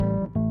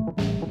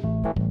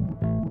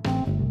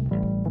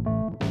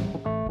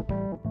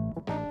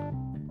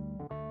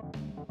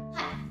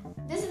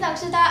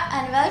Akshita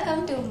and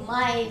welcome to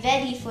my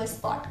very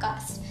first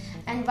podcast.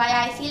 And why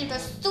I feel it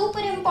was super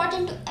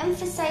important to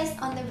emphasize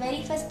on the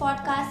very first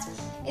podcast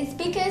is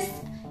because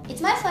it's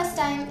my first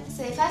time,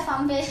 so if I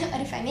fumble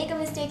or if I make a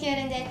mistake here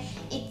and there,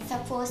 it's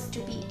supposed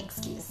to be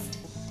excused.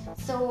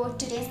 So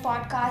today's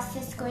podcast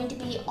is going to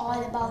be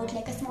all about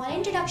like a small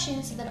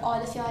introduction so that all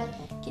of y'all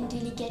can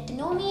really get to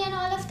know me and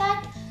all of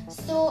that.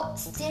 So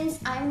since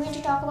I'm going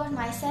to talk about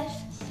myself,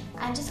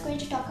 I'm just going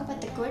to talk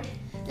about the good.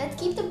 Let's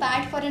keep the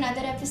bad for another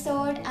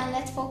episode and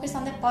let's focus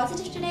on the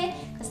positive today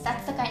because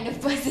that's the kind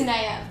of person I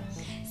am.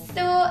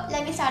 So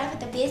let me start off with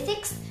the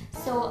basics.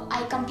 So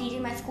I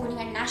completed my schooling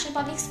at National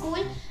Public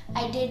School.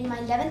 I did my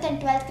 11th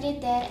and 12th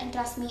grade there, and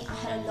trust me, I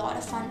had a lot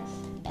of fun.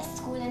 Best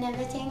school and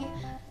everything.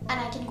 And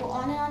I can go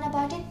on and on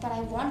about it, but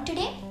I want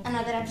today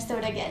another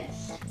episode again.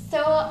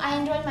 So I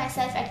enrolled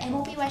myself at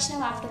MOP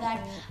Vaishnav. After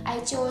that, I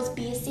chose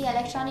BSc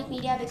Electronic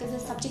Media because the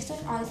subjects were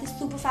honestly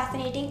super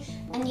fascinating.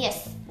 And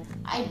yes,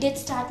 I did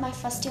start my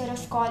first year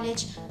of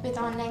college with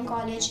online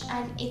college,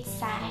 and it's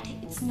sad.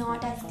 It's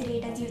not as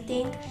great as you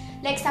think.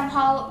 Like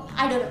somehow,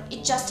 I don't know,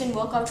 it just didn't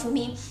work out for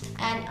me.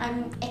 And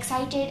I'm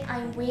excited.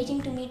 I'm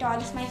waiting to meet all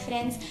of my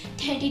friends.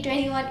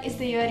 2021 is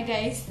the year,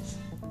 guys.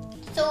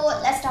 So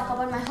let's talk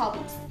about my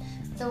hobbies.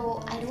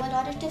 So I do a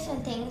lot of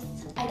different things.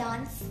 I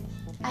dance,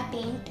 I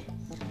paint.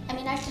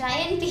 I try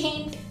and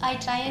paint, I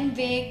try and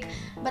bake,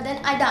 but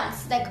then I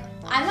dance. Like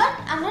I'm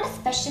not a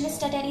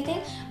specialist at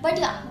anything, but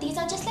yeah, these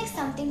are just like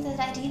some things that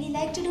I really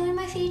like to do in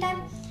my free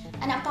time.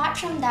 And apart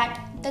from that,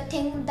 the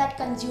thing that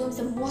consumes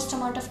the most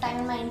amount of time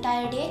in my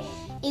entire day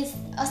is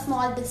a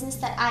small business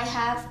that I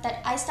have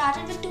that I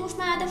started with two of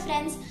my other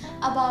friends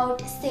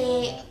about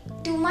say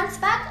 2 months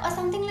back or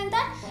something like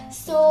that.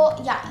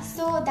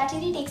 So that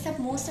really takes up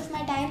most of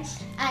my time.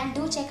 And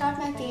do check out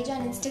my page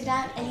on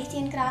Instagram,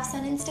 Elysian Crafts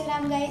on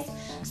Instagram, guys.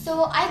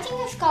 So I think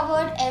I've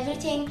covered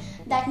everything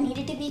that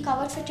needed to be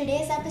covered for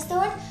today's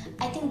episode.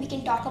 I think we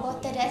can talk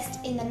about the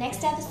rest in the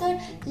next episode.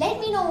 Let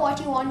me know what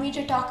you want me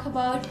to talk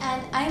about,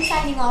 and I'm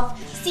signing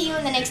off. See you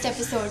in the next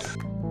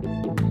episode.